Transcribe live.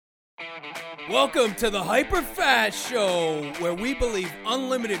Welcome to the Hyper Fast Show, where we believe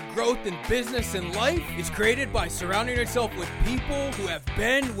unlimited growth in business and life is created by surrounding yourself with people who have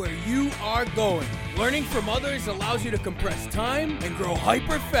been where you are going. Learning from others allows you to compress time and grow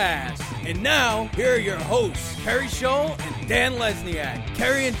hyper fast. And now, here are your hosts, Kerry Shull and Dan Lesniak.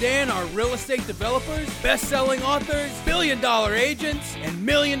 Kerry and Dan are real estate developers, best-selling authors, billion-dollar agents, and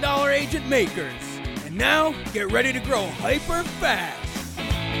million-dollar agent makers. And now, get ready to grow hyper fast.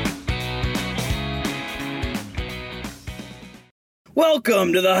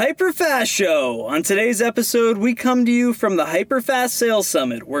 Welcome to the Hyperfast Show. On today's episode, we come to you from the Hyperfast Sales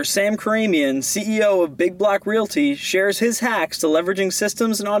Summit, where Sam Khorramian, CEO of Big Block Realty, shares his hacks to leveraging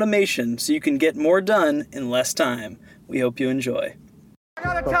systems and automation so you can get more done in less time. We hope you enjoy. I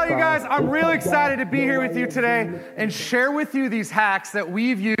gotta tell you guys, I'm really excited to be here with you today and share with you these hacks that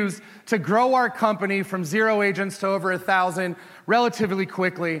we've used to grow our company from 0 agents to over 1,000 relatively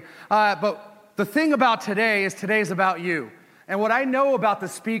quickly. But the thing about today is today's about you. And what I know about the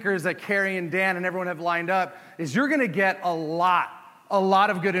speakers that Kerry and Dan and everyone have lined up is you're gonna get a lot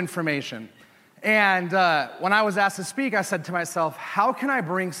of good information. And when I was asked to speak, I said to myself, how can I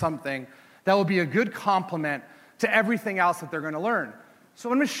bring something that will be a good complement to everything else that they're gonna learn? So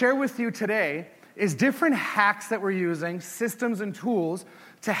what I'm gonna share with you today is different hacks that we're using, systems and tools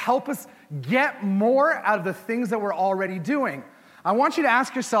to help us get more out of the things that we're already doing. I want you to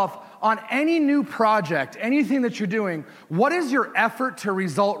ask yourself, on any new project, anything that you're doing, what is your effort to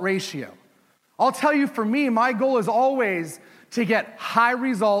result ratio? I'll tell you, for me, my goal is always to get high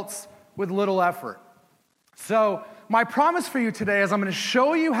results with little effort. So my promise for you today is I'm going to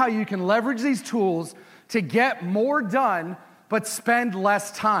show you how you can leverage these tools to get more done, but spend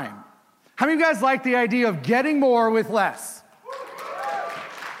less time. How many of you guys like the idea of getting more with less?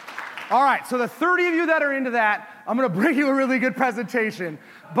 All right, so the 30 of you that are into that, I'm going to bring you a really good presentation.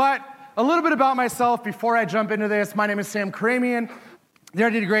 But a little bit about myself before I jump into this. My name is Sam Khorramian. They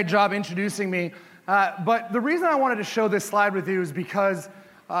already did a great job introducing me. But the reason I wanted to show this slide with you is because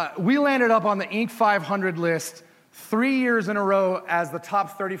we landed up on the Inc. 500 list 3 years in a row as the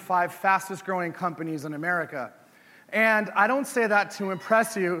top 35 fastest growing companies in America. And I don't say that to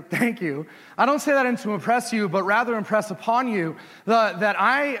impress you, thank you. I don't say that to impress you, but rather impress upon you that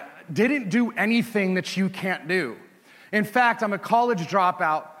I didn't do anything that you can't do. In fact, I'm a college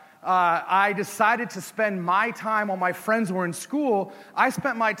dropout. I decided to spend my time while my friends were in school. I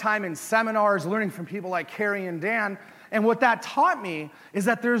spent my time in seminars, learning from people like Kerry and Dan. And what that taught me is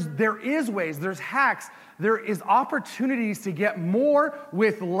that there is ways, there's hacks, there is opportunities to get more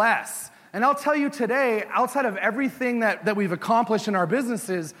with less. And I'll tell you today, outside of everything that we've accomplished in our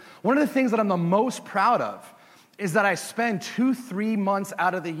businesses, one of the things that I'm the most proud of is that I spend 2-3 months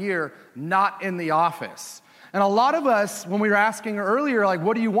out of the year not in the office. And a lot of us, when we were asking earlier, like,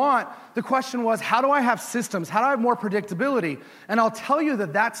 what do you want? The question was, how do I have systems? How do I have more predictability? And I'll tell you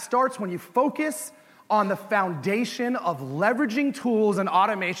that starts when you focus on the foundation of leveraging tools and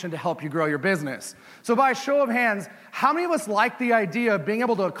automation to help you grow your business. So by a show of hands, how many of us like the idea of being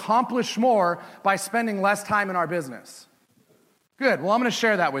able to accomplish more by spending less time in our business? Good. Well, I'm going to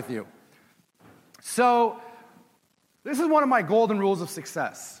share that with you. So this is one of my golden rules of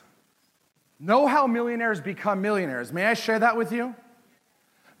success. Know how millionaires become millionaires. May I share that with you?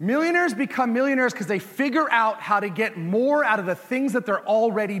 Millionaires become millionaires because they figure out how to get more out of the things that they're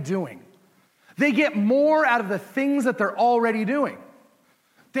already doing. They get more out of the things that they're already doing.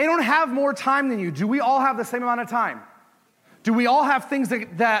 They don't have more time than you. Do we all have the same amount of time? Do we all have things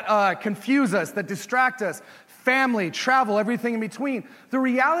that confuse us, that distract us? Family, travel, everything in between. The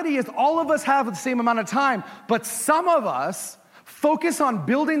reality is all of us have the same amount of time, but some of us focus on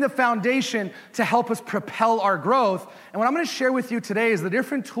building the foundation to help us propel our growth. And what I'm going to share with you today is the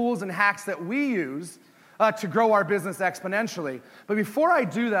different tools and hacks that we use to grow our business exponentially. But before I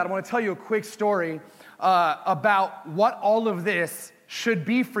do that, I want to tell you a quick story about what all of this should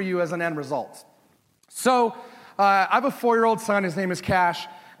be for you as an end result. So I have a 4-year-old son. His name is Cash.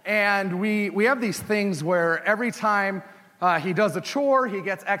 And we have these things where every time he does a chore, he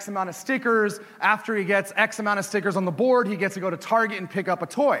gets X amount of stickers. After he gets X amount of stickers on the board, he gets to go to Target and pick up a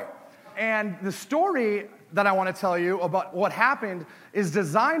toy. And the story that I want to tell you about what happened is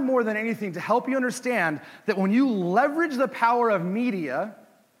designed more than anything to help you understand that when you leverage the power of media,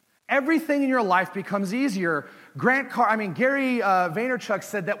 everything in your life becomes easier. Gary Vaynerchuk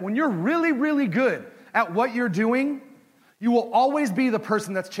said that when you're really, really good at what you're doing, you will always be the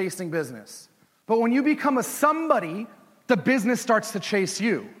person that's chasing business. But when you become a somebody, the business starts to chase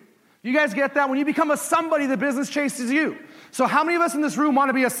you. You guys get that? When you become a somebody, the business chases you. So how many of us in this room want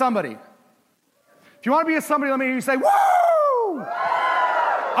to be a somebody? If you want to be a somebody, let me hear you say, woo!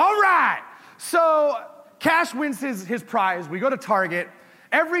 All right. So Cash wins his prize. We go to Target.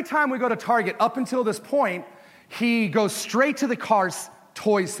 Every time we go to Target, up until this point, he goes straight to the cars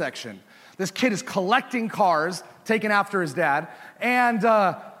toys section. This kid is collecting cars, taken after his dad, and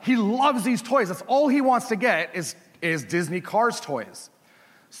he loves these toys. That's all he wants to get is Disney Cars toys.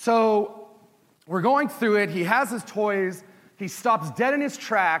 So we're going through it. He has his toys. He stops dead in his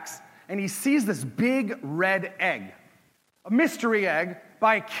tracks, and he sees this big red egg, a mystery egg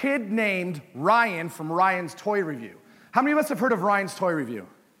by a kid named Ryan from Ryan's Toy Review. How many of us have heard of Ryan's Toy Review?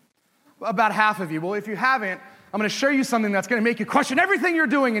 About half of you. Well, if you haven't, I'm going to show you something that's going to make you question everything you're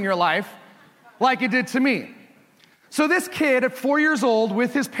doing in your life, like it did to me. So this kid at 4 years old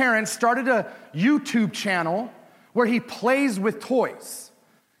with his parents started a YouTube channel where he plays with toys.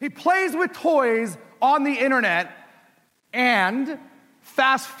 He plays with toys on the internet, and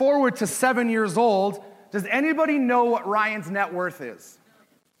fast forward to 7 years old, does anybody know what Ryan's net worth is?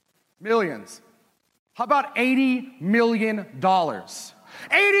 Millions. How about $80 million?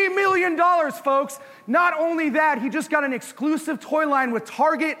 $80 million, folks. Not only that, he just got an exclusive toy line with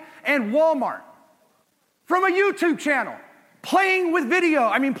Target and Walmart from a YouTube channel, playing with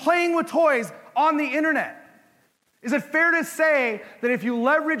toys on the internet. Is it fair to say that if you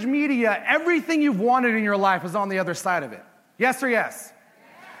leverage media, everything you've wanted in your life is on the other side of it? Yes or yes?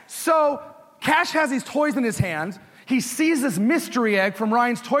 So Cash has these toys in his hand. He sees this mystery egg from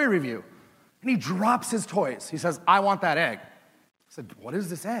Ryan's Toy Review, and he drops his toys. He says, I want that egg. I said, what is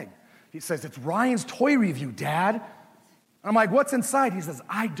this egg? He says, it's Ryan's Toy Review, Dad. I'm like, what's inside? He says,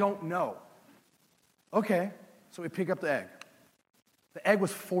 I don't know. Okay, so we pick up the egg. The egg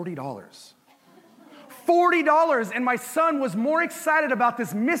was $40. $40, and my son was more excited about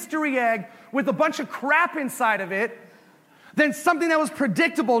this mystery egg with a bunch of crap inside of it than something that was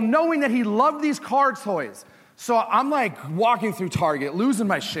predictable, knowing that he loved these car toys. So I'm like walking through Target, losing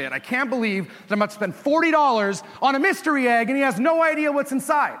my shit. I can't believe that I'm about to spend $40 on a mystery egg, and he has no idea what's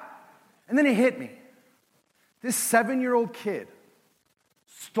inside. And then it hit me. This 7-year-old kid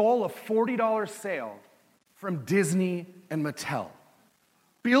stole a $40 sale from Disney and Mattel.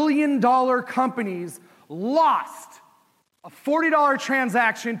 Billion-dollar companies lost a $40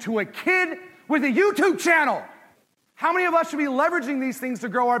 transaction to a kid with a YouTube channel. How many of us should be leveraging these things to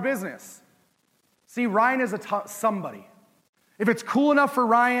grow our business? See, Ryan is somebody. If it's cool enough for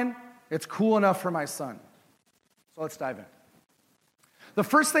Ryan, it's cool enough for my son. So let's dive in. The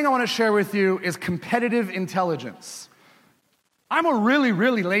first thing I want to share with you is competitive intelligence. I'm a really,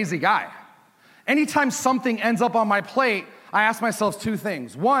 really lazy guy. Anytime something ends up on my plate, I ask myself two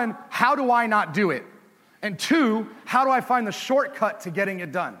things. One, how do I not do it? And two, how do I find the shortcut to getting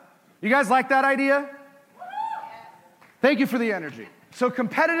it done? You guys like that idea? Thank you for the energy. So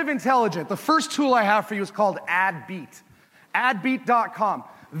competitive intelligence, the first tool I have for you is called AdBeat. AdBeat.com.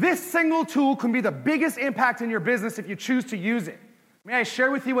 This single tool can be the biggest impact in your business if you choose to use it. May I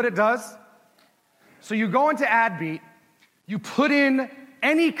share with you what it does? So you go into AdBeat, you put in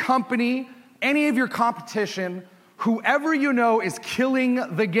any company, any of your competition, whoever you know is killing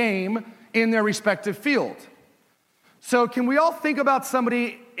the game in their respective field. So can we all think about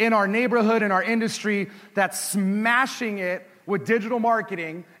somebody in our neighborhood, in our industry, that's smashing it with digital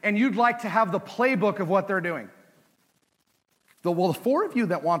marketing, and you'd like to have the playbook of what they're doing? The four of you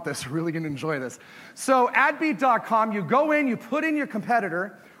that want this are really going to enjoy this. So adbeat.com, you go in, you put in your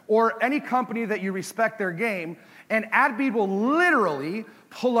competitor or any company that you respect their game, and AdBeat will literally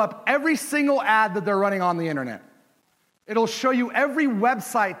pull up every single ad that they're running on the internet. It'll show you every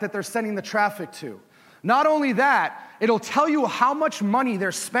website that they're sending the traffic to. Not only that, it'll tell you how much money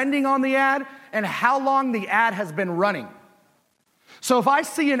they're spending on the ad and how long the ad has been running. So if I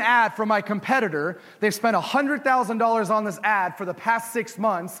see an ad from my competitor, they've spent $100,000 on this ad for the past 6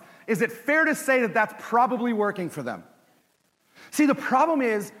 months, is it fair to say that that's probably working for them? See, the problem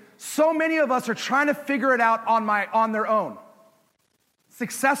is, so many of us are trying to figure it out on their own.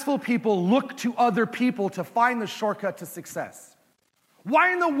 Successful people look to other people to find the shortcut to success.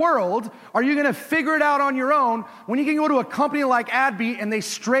 Why in the world are you going to figure it out on your own when you can go to a company like AdBeat and they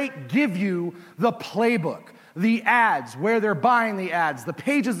straight give you the playbook, the ads, where they're buying the ads, the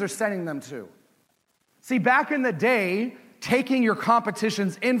pages they're sending them to? See, back in the day, taking your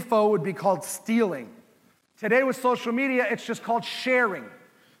competition's info would be called stealing. Today with social media, it's just called sharing.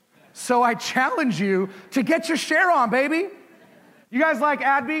 So I challenge you to get your share on, baby. You guys like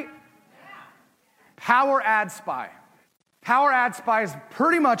AdBeat? Power Ad Spy. Power Ad Spy is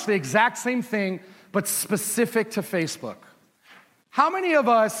pretty much the exact same thing, but specific to Facebook. How many of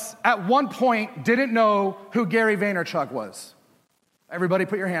us at one point didn't know who Gary Vaynerchuk was? Everybody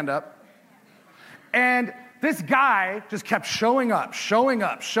put your hand up. And this guy just kept showing up.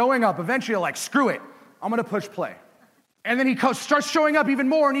 Eventually, like, screw it. I'm going to push play. And then he starts showing up even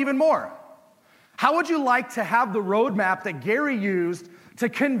more and even more. How would you like to have the roadmap that Gary used to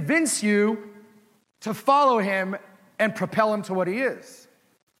convince you to follow him and propel him to what he is?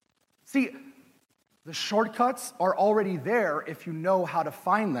 See, the shortcuts are already there if you know how to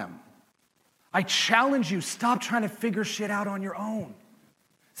find them. I challenge you, stop trying to figure shit out on your own.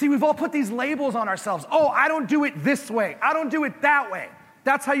 See, we've all put these labels on ourselves. Oh, I don't do it this way. I don't do it that way.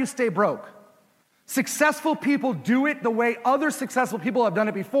 That's how you stay broke. Successful people do it the way other successful people have done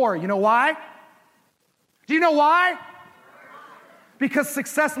it before. You know why? Do you know why? Because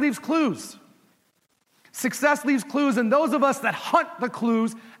success leaves clues. Success leaves clues, and those of us that hunt the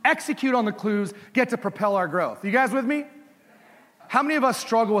clues, execute on the clues, get to propel our growth. You guys with me? How many of us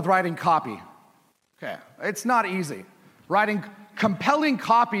struggle with writing copy? Okay, it's not easy. Writing compelling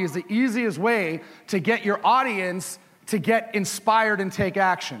copy is the easiest way to get your audience to get inspired and take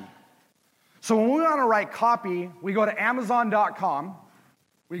action. So when we want to write copy, we go to Amazon.com.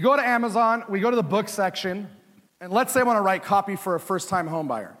 We go to Amazon, we go to the book section, and let's say I want to write copy for a first-time home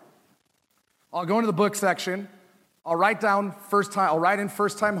buyer. I'll go into the book section, I'll write in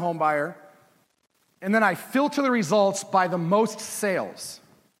first-time home buyer, and then I filter the results by the most sales.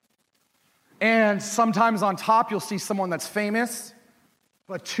 And sometimes on top, you'll see someone that's famous,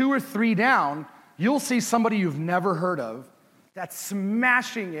 but 2 or 3 down, you'll see somebody you've never heard of that's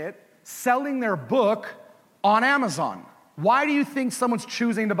smashing it, selling their book on Amazon. Why do you think someone's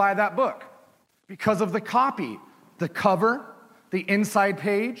choosing to buy that book? Because of the copy, the cover, the inside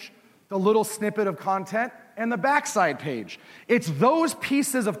page, the little snippet of content, and the backside page. It's those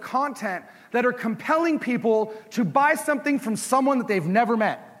pieces of content that are compelling people to buy something from someone that they've never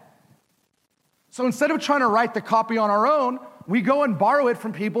met. So instead of trying to write the copy on our own, we go and borrow it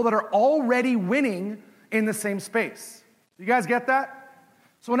from people that are already winning in the same space. You guys get that?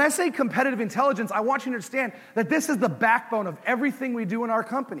 So when I say competitive intelligence, I want you to understand that this is the backbone of everything we do in our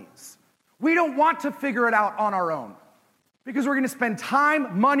companies. We don't want to figure it out on our own because we're going to spend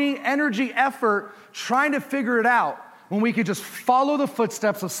time, money, energy, effort trying to figure it out when we could just follow the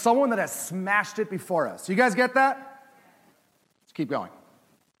footsteps of someone that has smashed it before us. You guys get that? Let's keep going.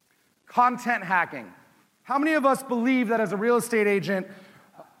 Content hacking. How many of us believe that as a real estate agent,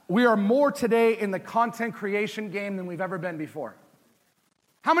 we are more today in the content creation game than we've ever been before?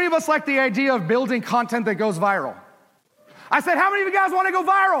 How many of us like the idea of building content that goes viral? I said, how many of you guys want to go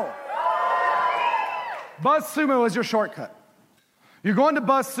viral? BuzzSumo is your shortcut. You go into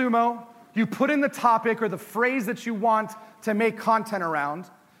BuzzSumo, you put in the topic or the phrase that you want to make content around.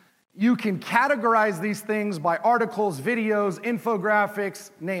 You can categorize these things by articles, videos,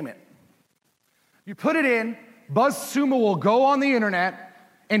 infographics, name it. You put it in, BuzzSumo will go on the internet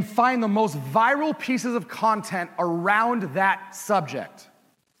and find the most viral pieces of content around that subject.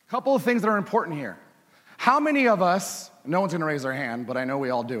 A couple of things that are important here. How many of us, no one's going to raise their hand, but I know we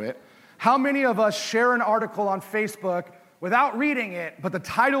all do it. How many of us share an article on Facebook without reading it, but the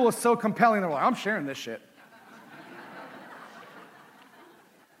title was so compelling, they're like, I'm sharing this shit.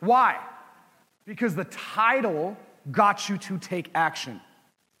 Why? Because the title got you to take action.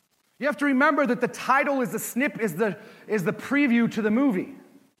 You have to remember that the title is the preview to the movie.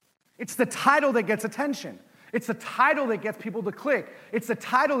 It's the title that gets attention. It's the title that gets people to click. It's the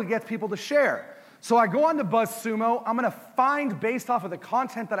title that gets people to share. So I go on to BuzzSumo. I'm going to find, based off of the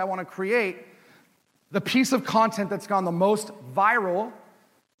content that I want to create, the piece of content that's gone the most viral,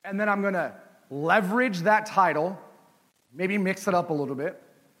 and then I'm going to leverage that title, maybe mix it up a little bit,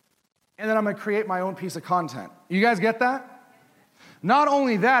 and then I'm going to create my own piece of content. You guys get that? Not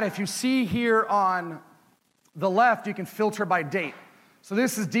only that, if you see here on the left, you can filter by date. So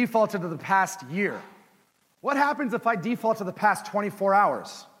this is defaulted to the past year. What happens if I default to the past 24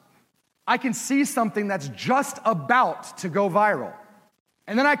 hours? I can see something that's just about to go viral.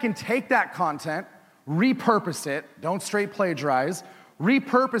 And then I can take that content, repurpose it, don't straight plagiarize,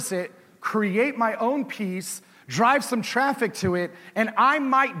 repurpose it, create my own piece, drive some traffic to it, and I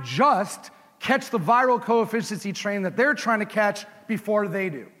might just catch the viral coefficient train that they're trying to catch before they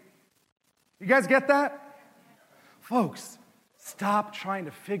do. You guys get that? Folks, stop trying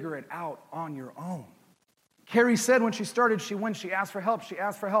to figure it out on your own. Carrie said when she started, she asked for help,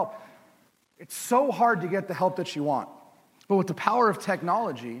 It's so hard to get the help that you want. But with the power of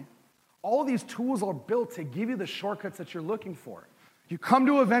technology, all of these tools are built to give you the shortcuts that you're looking for. You come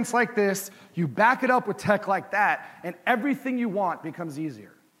to events like this, you back it up with tech like that, and everything you want becomes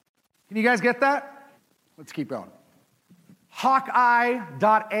easier. Can you guys get that? Let's keep going.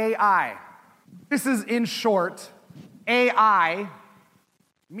 Hawkeye.ai. This is, in short, AI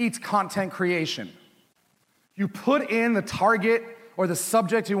meets content creation. You put in the target or the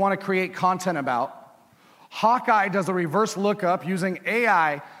subject you want to create content about. Hawkeye does a reverse lookup using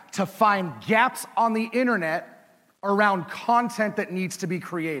AI to find gaps on the internet around content that needs to be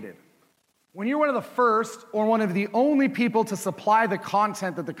created. When you're one of the first or one of the only people to supply the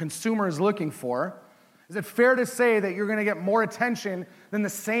content that the consumer is looking for, is it fair to say that you're going to get more attention than the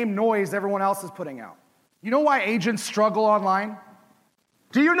same noise everyone else is putting out? You know why agents struggle online?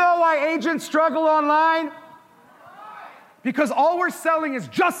 Do you know why agents struggle online? Because all we're selling is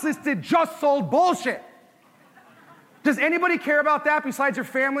just listed, just sold bullshit. Does anybody care about that besides your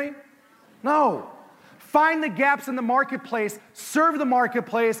family? No. Find the gaps in the marketplace, serve the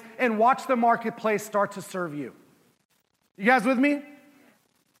marketplace, and watch the marketplace start to serve you. You guys with me?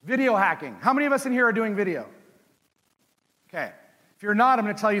 Video hacking. How many of us in here are doing video? Okay. If you're not, I'm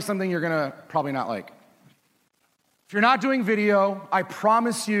going to tell you something you're going to probably not like. If you're not doing video, I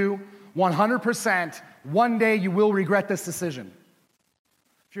promise you 100%, one day you will regret this decision.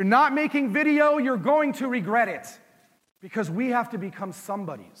 If you're not making video, you're going to regret it because we have to become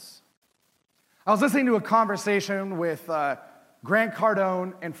somebodies. I was listening to a conversation with Grant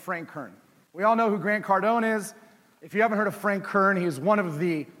Cardone and Frank Kern. We all know who Grant Cardone is. If you haven't heard of Frank Kern, he's one of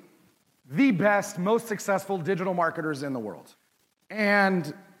the best, most successful digital marketers in the world.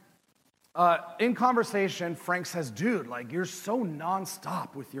 And in conversation, Frank says, dude, like, you're so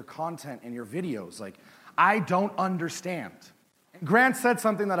nonstop with your content and your videos. Like, I don't understand. And Grant said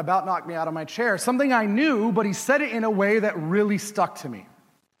something that about knocked me out of my chair, something I knew, but he said it in a way that really stuck to me.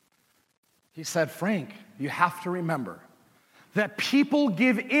 He said, Frank, you have to remember that people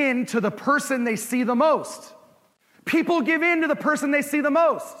give in to the person they see the most. People give in to the person they see the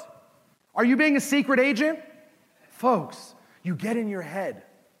most. Are you being a secret agent? Folks, you get in your head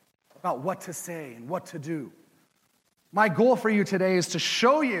about what to say and what to do. My goal for you today is to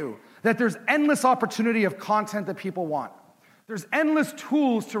show you that there's endless opportunity of content that people want. There's endless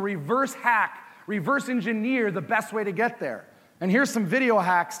tools to reverse hack, reverse engineer the best way to get there. And here's some video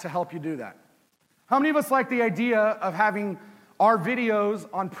hacks to help you do that. How many of us like the idea of having our videos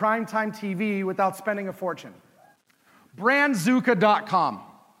on primetime TV without spending a fortune? Brandzuka.com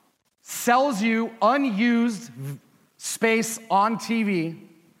sells you unused space on TV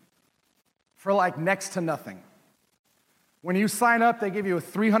for like next to nothing. When you sign up, they give you a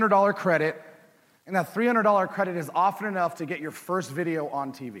 $300 credit, and that $300 credit is often enough to get your first video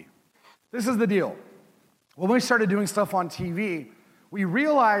on TV. This is the deal. When we started doing stuff on TV, we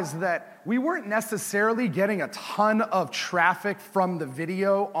realized that we weren't necessarily getting a ton of traffic from the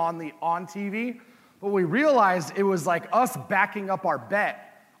video on TV, but we realized it was like us backing up our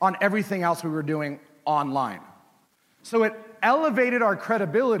bet on everything else we were doing online. So it elevated our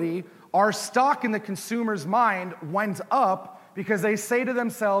credibility. Our stock in the consumer's mind went up because they say to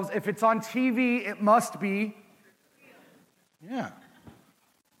themselves, if it's on TV, it must be. Yeah.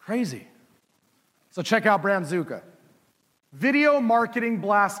 Crazy. So check out Brandzuka.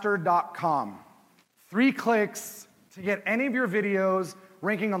 Videomarketingblaster.com. 3 clicks to get any of your videos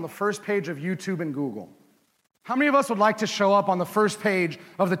ranking on the first page of YouTube and Google. How many of us would like to show up on the first page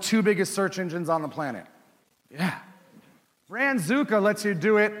of the 2 biggest search engines on the planet? Yeah. Brandzuka lets you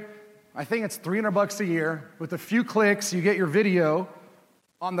do it. I think it's $300 a year. With a few clicks, you get your video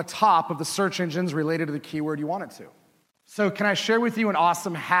on the top of the search engines related to the keyword you want it to. So can I share with you an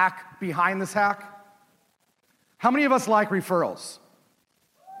awesome hack behind this hack? How many of us like referrals?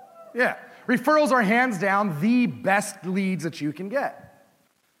 Yeah. Referrals are hands down the best leads that you can get.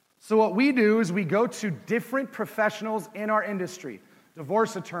 So what we do is we go to different professionals in our industry,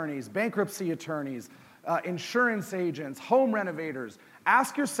 divorce attorneys, bankruptcy attorneys, insurance agents, home renovators.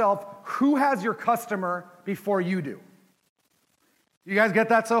 Ask yourself, who has your customer before you do? You guys get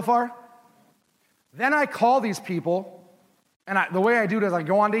that so far? Then I call these people, and the way I do it is I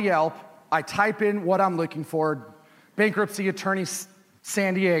go onto Yelp, I type in what I'm looking for, bankruptcy attorney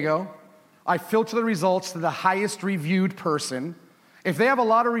San Diego. I filter the results to the highest reviewed person. If they have a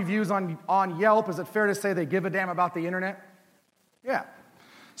lot of reviews on Yelp, is it fair to say they give a damn about the internet? Yeah.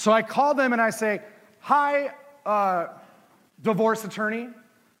 So I call them and I say, hi, divorce attorney.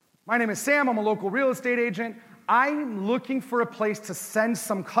 My name is Sam. I'm a local real estate agent. I'm looking for a place to send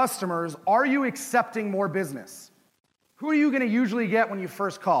some customers. Are you accepting more business? Who are you going to usually get when you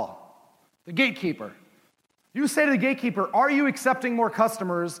first call? The gatekeeper. You say to the gatekeeper, are you accepting more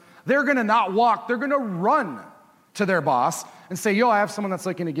customers? They're going to not walk. They're going to run to their boss and say, yo, I have someone that's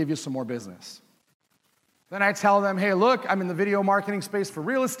looking to give you some more business. Then I tell them, hey, look, I'm in the video marketing space for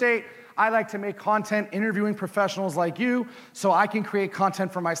real estate. I like to make content interviewing professionals like you so I can create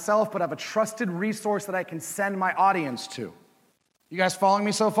content for myself, but have a trusted resource that I can send my audience to. You guys following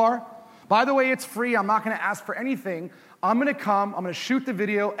me so far? By the way, it's free. I'm not going to ask for anything. I'm going to come, I'm going to shoot the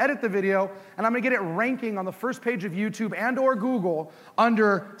video, edit the video, and I'm going to get it ranking on the first page of YouTube and or Google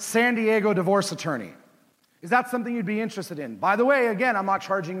under San Diego divorce attorney. Is that something you'd be interested in? By the way, again, I'm not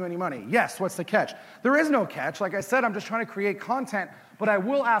charging you any money. Yes, what's the catch? There is no catch. Like I said, I'm just trying to create content, but I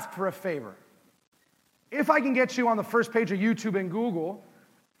will ask for a favor. If I can get you on the first page of YouTube and Google,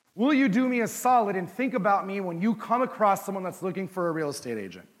 will you do me a solid and think about me when you come across someone that's looking for a real estate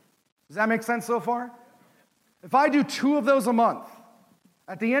agent? Does that make sense so far? If I do 2 of those a month,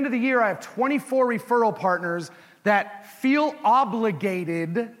 at the end of the year, I have 24 referral partners that feel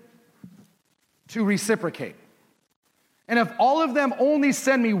obligated to reciprocate. And if all of them only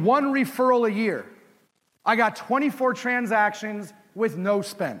send me 1 referral a year, I got 24 transactions with no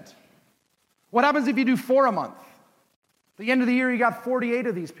spend. What happens if you do 4 a month? At the end of the year, you got 48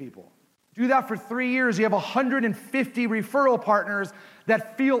 of these people. Do that for 3 years, you have 150 referral partners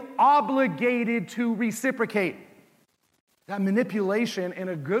that feel obligated to reciprocate. That manipulation in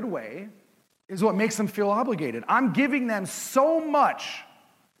a good way is what makes them feel obligated. I'm giving them so much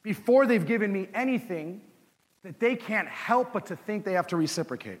before they've given me anything that they can't help but to think they have to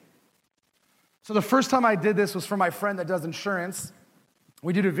reciprocate. So the first time I did this was for my friend that does insurance.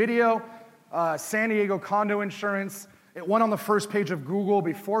 We did a video, San Diego condo insurance. It went on the first page of Google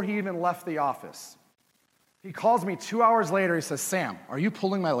before he even left the office. He calls me 2 hours later. He says, Sam, are you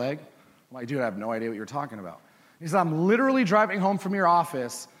pulling my leg? I'm like, dude, I have no idea what you're talking about. He said, I'm literally driving home from your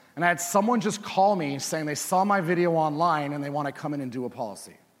office, and I had someone just call me saying they saw my video online and they want to come in and do a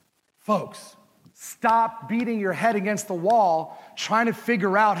policy. Folks, stop beating your head against the wall trying to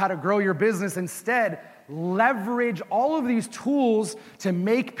figure out how to grow your business. Instead, leverage all of these tools to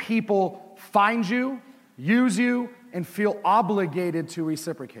make people find you, use you, and feel obligated to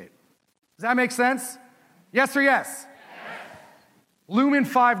reciprocate. Does that make sense? Yes or yes?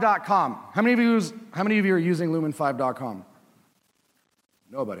 Lumen5.com. How many of you are using Lumen5.com?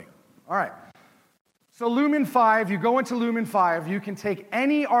 Nobody. All right. So Lumen5, you go into Lumen5, you can take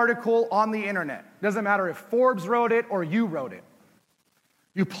any article on the internet. Doesn't matter if Forbes wrote it or you wrote it.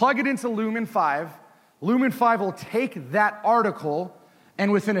 You plug it into Lumen5. Lumen5 will take that article,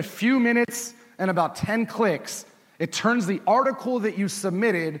 and within a few minutes and about 10 clicks, it turns the article that you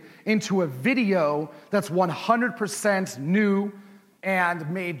submitted into a video that's 100% new and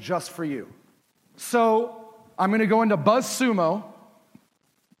made just for you. So I'm going to go into BuzzSumo.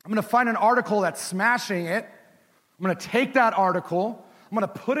 I'm going to find an article that's smashing it. I'm going to take that article. I'm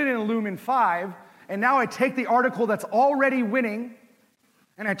going to put it in Lumen5. And now I take the article that's already winning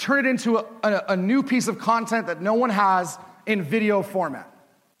and I turn it into a new piece of content that no one has in video format.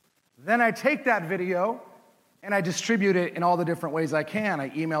 Then I take that video and I distribute it in all the different ways I can.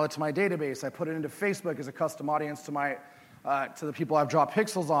 I email it to my database. I put it into Facebook as a custom audience to the people I've dropped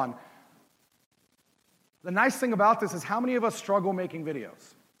pixels on. The nice thing about this is how many of us struggle making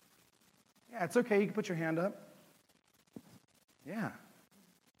videos? Yeah, it's okay. You can put your hand up. Yeah.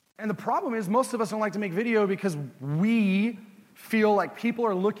 And the problem is most of us don't like to make video because we feel like people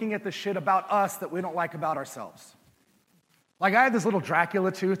are looking at the shit about us that we don't like about ourselves. Like I have this little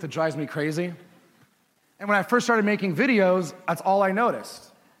Dracula tooth that drives me crazy. And when I first started making videos, that's all I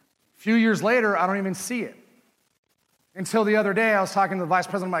noticed. A few years later, I don't even see it. Until the other day, I was talking to the vice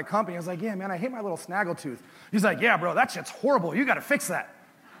president of my company. I was like, yeah, man, I hate my little snaggletooth. He's like, yeah, bro, that shit's horrible. You got to fix that.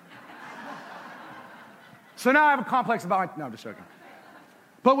 So now I have a complex about no, I'm just joking.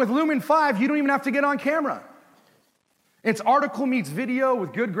 But with Lumen5, you don't even have to get on camera. It's article meets video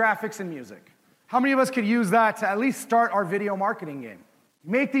with good graphics and music. How many of us could use that to at least start our video marketing game?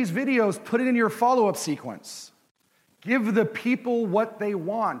 Make these videos, put it in your follow-up sequence. Give the people what they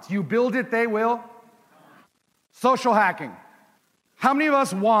want. You build it, they will. Social hacking. How many of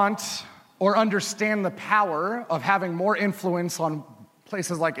us want or understand the power of having more influence on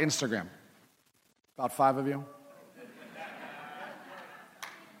places like Instagram? About 5 of you.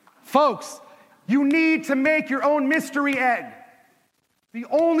 Folks, you need to make your own mystery egg. The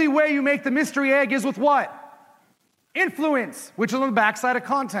only way you make the mystery egg is with what? Influence, which is on the backside of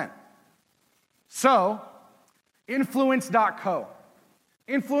content. So, influence.co.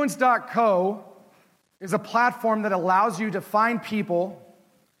 Influence.co is a platform that allows you to find people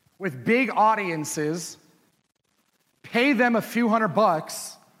with big audiences, pay them a few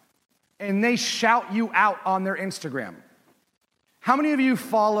 $100, and they shout you out on their Instagram. How many of you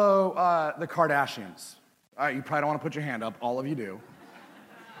follow the Kardashians? All right, you probably don't want to put your hand up. All of you do.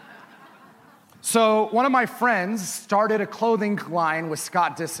 So one of my friends started a clothing line with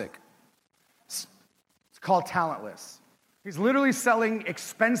Scott Disick. It's called Talentless. He's literally selling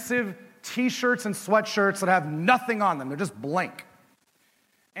expensive T-shirts and sweatshirts that have nothing on them. They're just blank.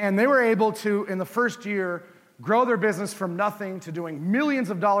 And they were able to, in the first year, grow their business from nothing to doing millions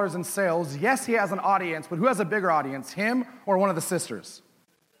of dollars in sales. Yes, he has an audience, but who has a bigger audience, him or one of the sisters?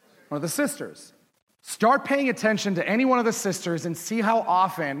 One of the sisters. Start paying attention to any one of the sisters and see how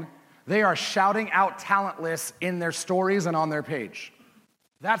often they are shouting out talent lists in their stories and on their page.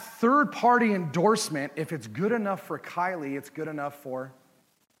 That third-party endorsement, if it's good enough for Kylie, it's good enough for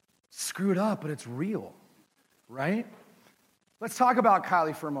screwed up, but it's real, right? Let's talk about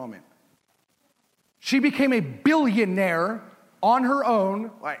Kylie for a moment. She became a billionaire on her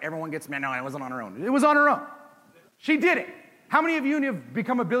own. Well, everyone gets mad, no, it wasn't on her own. It was on her own. She did it. How many of you have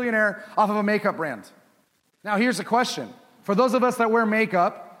become a billionaire off of a makeup brand? Now, here's the question. For those of us that wear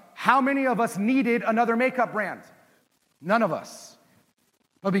makeup, how many of us needed another makeup brand? None of us.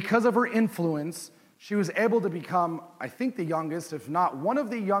 But because of her influence, she was able to become, I think, the youngest, if not one of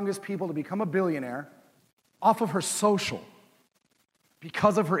the youngest people to become a billionaire off of her social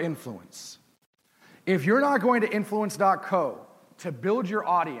because of her influence. If you're not going to influence.co to build your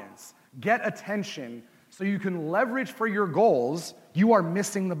audience, get attention so you can leverage for your goals, you are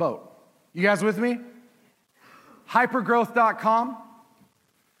missing the boat. You guys with me? Hypergrowth.com,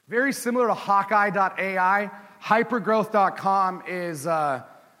 very similar to Hawkeye.ai. Hypergrowth.com is,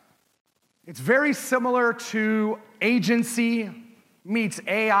 it's very similar to agency meets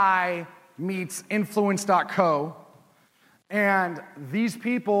AI meets influence.co. And these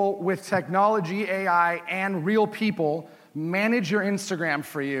people with technology, AI, and real people manage your Instagram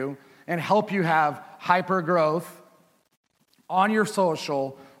for you and help you have hyper growth on your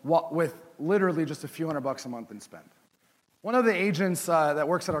social with literally just a few $100 a month in spend. One of the agents that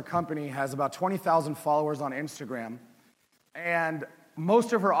works at our company has about 20,000 followers on Instagram, and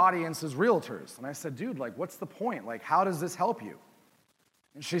most of her audience is realtors. And I said, dude, like, what's the point? Like, how does this help you?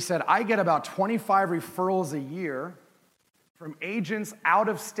 And she said, I get about 25 referrals a year from agents out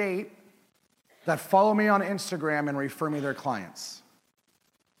of state that follow me on Instagram and refer me their clients.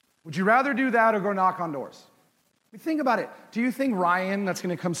 Would you rather do that or go knock on doors? I mean, think about it. Do you think Ryan, that's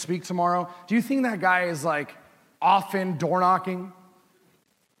going to come speak tomorrow, do you think that guy is like often door knocking,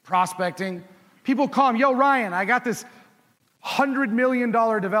 prospecting? People call him, yo, Ryan, I got this $100 million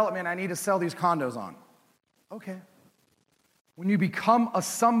development I need to sell these condos on. Okay. When you become a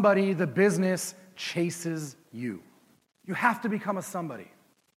somebody, the business chases you. You have to become a somebody.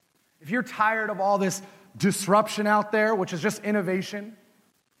 If you're tired of all this disruption out there, which is just innovation,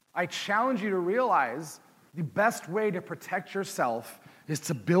 I challenge you to realize the best way to protect yourself is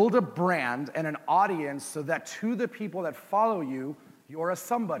to build a brand and an audience so that to the people that follow you, you're a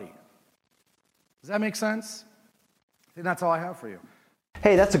somebody. Does that make sense? I think that's all I have for you.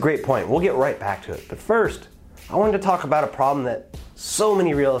 Hey, that's a great point. We'll get right back to it. But first, I wanted to talk about a problem that so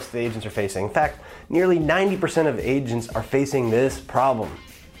many real estate agents are facing. In fact, nearly 90% of agents are facing this problem.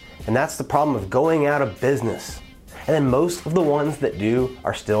 And that's the problem of going out of business. And then most of the ones that do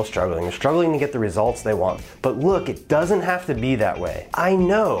are still struggling. They're struggling to get the results they want. But look, it doesn't have to be that way. I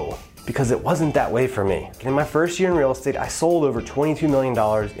know, because it wasn't that way for me. In my first year in real estate, I sold over $22 million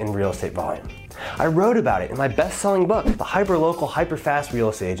in real estate volume. I wrote about it in my best-selling book, The Hyperlocal, Hyperfast Real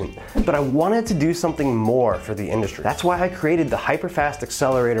Estate Agent, but I wanted to do something more for the industry. That's why I created the Hyperfast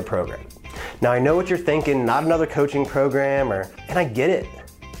Accelerator Program. Now I know what you're thinking, not another coaching program, and I get it.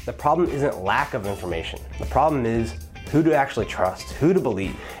 The problem isn't lack of information. The problem is who to actually trust, who to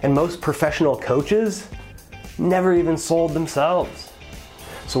believe. And most professional coaches never even sold themselves.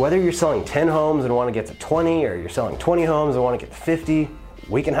 So whether you're selling 10 homes and want to get to 20, or you're selling 20 homes and want to get to 50,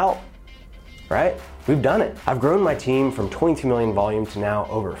 we can help. Right? We've done it. I've grown my team from 22 million volume to now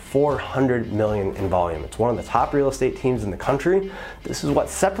over 400 million in volume. It's one of the top real estate teams in the country. This is what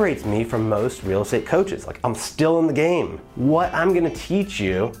separates me from most real estate coaches. Like, I'm still in the game. What I'm gonna teach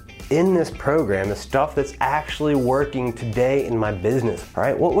you in this program is stuff that's actually working today in my business. All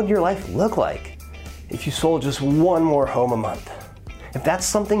right? What would your life look like if you sold just one more home a month? If that's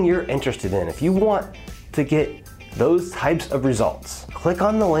something you're interested in, if you want to get those types of results, click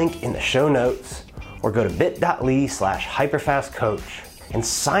on the link in the show notes or go to bit.ly/hyperfastcoach and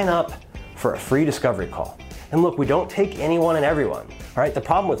sign up for a free discovery call. And look, we don't take anyone and everyone, all right? The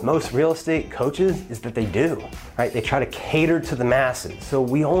problem with most real estate coaches is that they do, right? They try to cater to the masses. So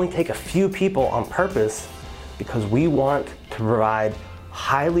we only take a few people on purpose because we want to provide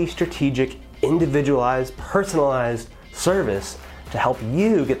highly strategic, individualized, personalized service to help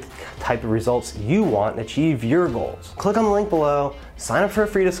you get the type of results you want and achieve your goals. Click on the link below, sign up for a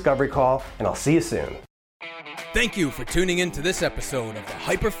free discovery call, and I'll see you soon. Thank you for tuning in to this episode of the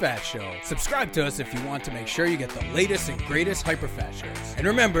Hyperfast Show. Subscribe to us if you want to make sure you get the latest and greatest Hyperfast shows. And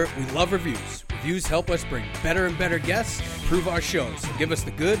remember, we love reviews. Reviews help us bring better and better guests and improve our shows. So give us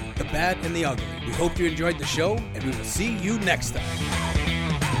the good, the bad, and the ugly. We hope you enjoyed the show, and we will see you next time.